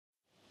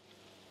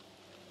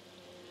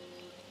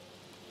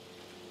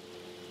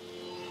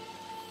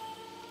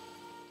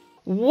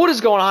What is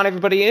going on,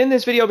 everybody? In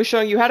this video, I'll be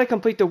showing you how to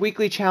complete the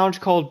weekly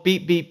challenge called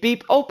Beep Beep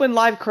Beep. Open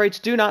live crates,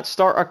 do not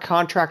start a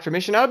contractor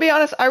mission. Now, to be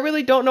honest, I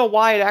really don't know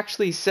why it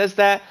actually says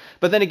that,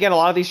 but then again, a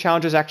lot of these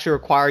challenges actually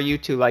require you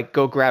to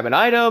go grab an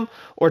item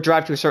or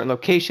drive to a certain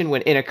location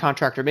when in a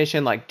contractor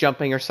mission, like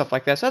jumping or stuff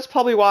like that. So that's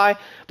probably why.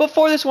 But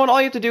for this one, all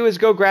you have to do is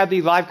go grab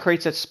the live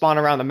crates that spawn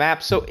around the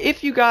map. So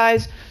if you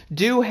guys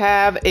do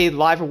have a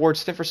live reward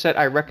sniffer set,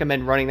 I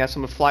recommend running that. So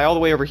I'm going to fly all the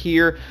way over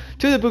here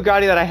to the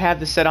Bugatti that I have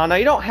this set on. Now,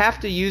 you don't have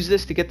to use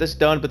this to get this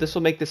done, but this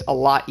will make this a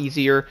lot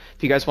easier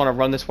if you guys want to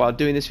run this while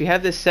doing this. If you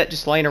have this set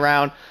just laying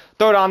around,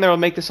 throw it on there, it'll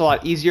make this a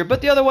lot easier.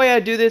 But the other way I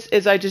do this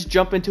is I just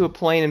jump into a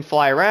plane and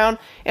fly around,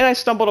 and I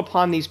stumbled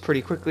upon these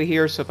pretty quickly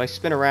here. So if I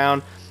spin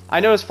around, I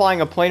notice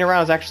flying a plane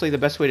around is actually the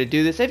best way to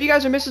do this. If you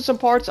guys are missing some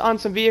parts on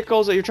some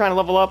vehicles that you're trying to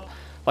level up,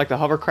 like the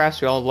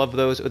hovercrafts, we all love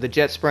those, or the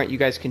jet sprint, you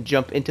guys can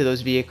jump into those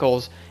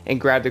vehicles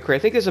and grab the crate.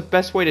 I think this is the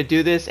best way to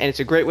do this, and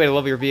it's a great way to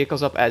level your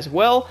vehicles up as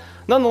well.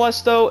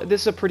 Nonetheless, though,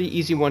 this is a pretty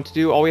easy one to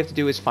do. All we have to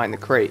do is find the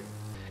crate.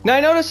 Now, I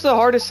noticed the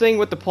hardest thing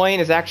with the plane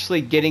is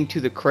actually getting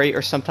to the crate,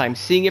 or sometimes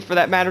seeing it for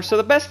that matter. So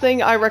the best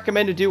thing I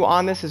recommend to do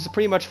on this is to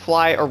pretty much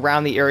fly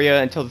around the area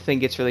until the thing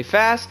gets really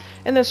fast,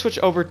 and then switch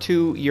over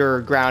to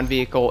your ground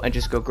vehicle and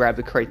just go grab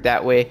the crate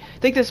that way. I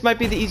think this might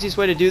be the easiest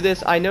way to do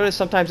this. I noticed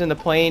sometimes in the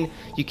plane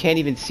you can't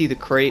even see the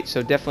crate,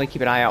 so definitely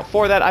keep an eye out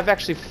for that. I've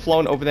actually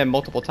flown over them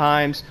multiple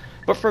times,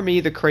 but for me,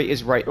 the crate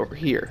is right over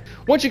here.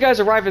 Once you guys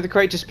arrive at the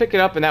crate, just pick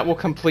it up and that will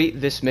complete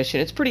this mission.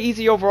 It's pretty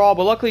easy overall,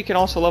 but luckily you can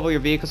also level your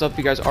vehicles up if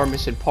you guys are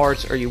missing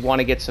parts or you want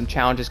to get some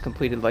challenges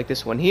completed like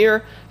this one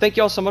here. Thank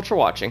you all so much for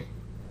watching.